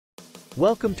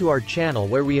Welcome to our channel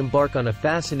where we embark on a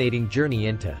fascinating journey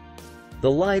into the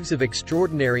lives of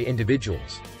extraordinary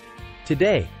individuals.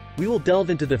 Today, we will delve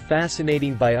into the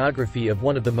fascinating biography of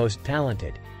one of the most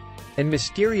talented and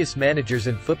mysterious managers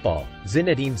in football,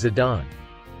 Zinédine Zidane.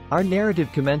 Our narrative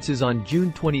commences on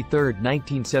June 23,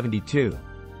 1972,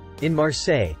 in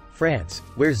Marseille, France,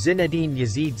 where Zinédine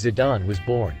Yazid Zidane was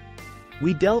born.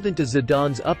 We delve into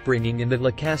Zidane's upbringing in the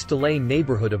Castellane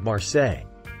neighborhood of Marseille,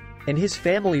 and his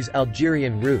family's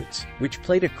Algerian roots, which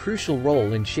played a crucial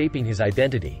role in shaping his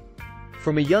identity.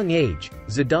 From a young age,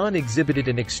 Zidane exhibited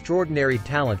an extraordinary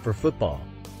talent for football.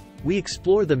 We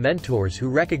explore the mentors who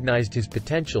recognized his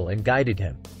potential and guided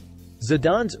him.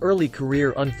 Zidane's early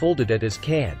career unfolded at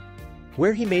Castellane,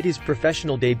 where he made his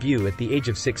professional debut at the age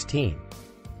of 16.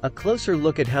 A closer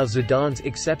look at how Zidane's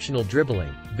exceptional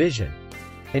dribbling, vision,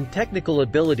 and technical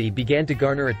ability began to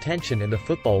garner attention in the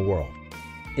football world.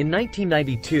 In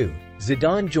 1992,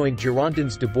 Zidane joined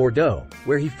Girondins de Bordeaux,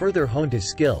 where he further honed his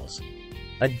skills.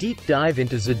 A deep dive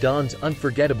into Zidane's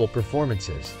unforgettable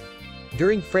performances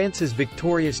during France's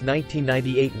victorious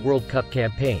 1998 World Cup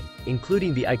campaign,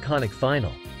 including the iconic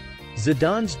final.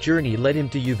 Zidane's journey led him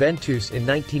to Juventus in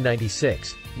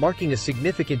 1996, marking a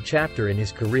significant chapter in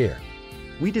his career.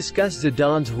 We discuss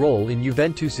Zidane's role in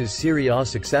Juventus's Serie A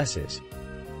successes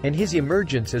and his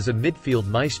emergence as a midfield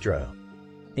maestro.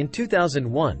 In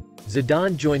 2001,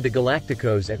 Zidane joined the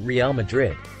Galacticos at Real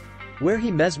Madrid, where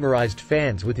he mesmerized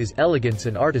fans with his elegance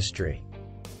and artistry.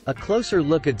 A closer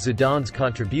look at Zidane's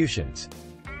contributions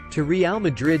to Real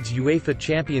Madrid's UEFA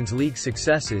Champions League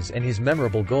successes and his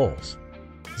memorable goals.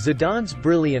 Zidane's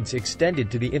brilliance extended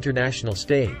to the international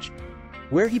stage,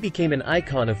 where he became an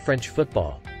icon of French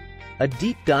football. A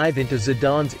deep dive into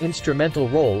Zidane's instrumental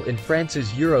role in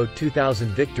France's Euro 2000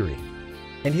 victory,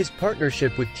 and his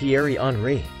partnership with Thierry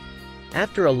Henry.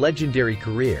 After a legendary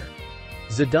career,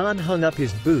 Zidane hung up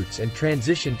his boots and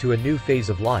transitioned to a new phase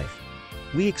of life.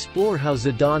 We explore how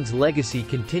Zidane's legacy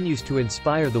continues to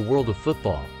inspire the world of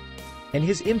football, and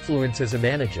his influence as a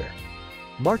manager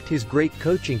marked his great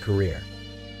coaching career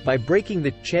by breaking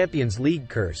the Champions League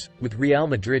curse with Real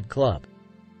Madrid club.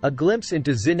 A glimpse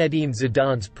into Zinédine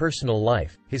Zidane's personal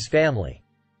life, his family,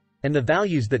 and the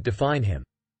values that define him.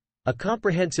 A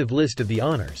comprehensive list of the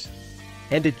honors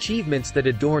and achievements that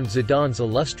adorned Zidane's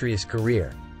illustrious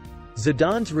career.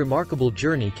 Zidane's remarkable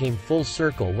journey came full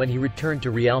circle when he returned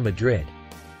to Real Madrid,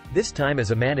 this time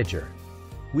as a manager.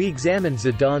 We examine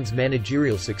Zidane's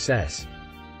managerial success,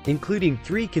 including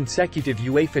 3 consecutive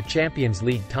UEFA Champions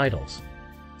League titles.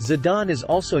 Zidane is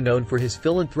also known for his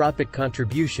philanthropic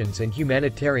contributions and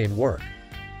humanitarian work.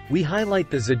 We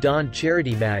highlight the Zidane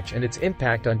charity match and its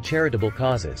impact on charitable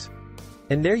causes.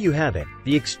 And there you have it,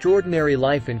 the extraordinary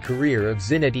life and career of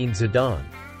Zinédine Zidane,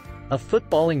 a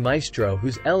footballing maestro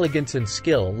whose elegance and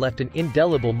skill left an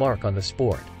indelible mark on the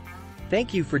sport.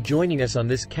 Thank you for joining us on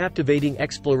this captivating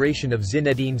exploration of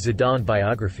Zinédine Zidane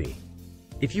biography.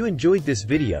 If you enjoyed this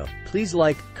video, please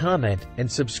like, comment,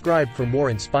 and subscribe for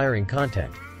more inspiring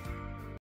content.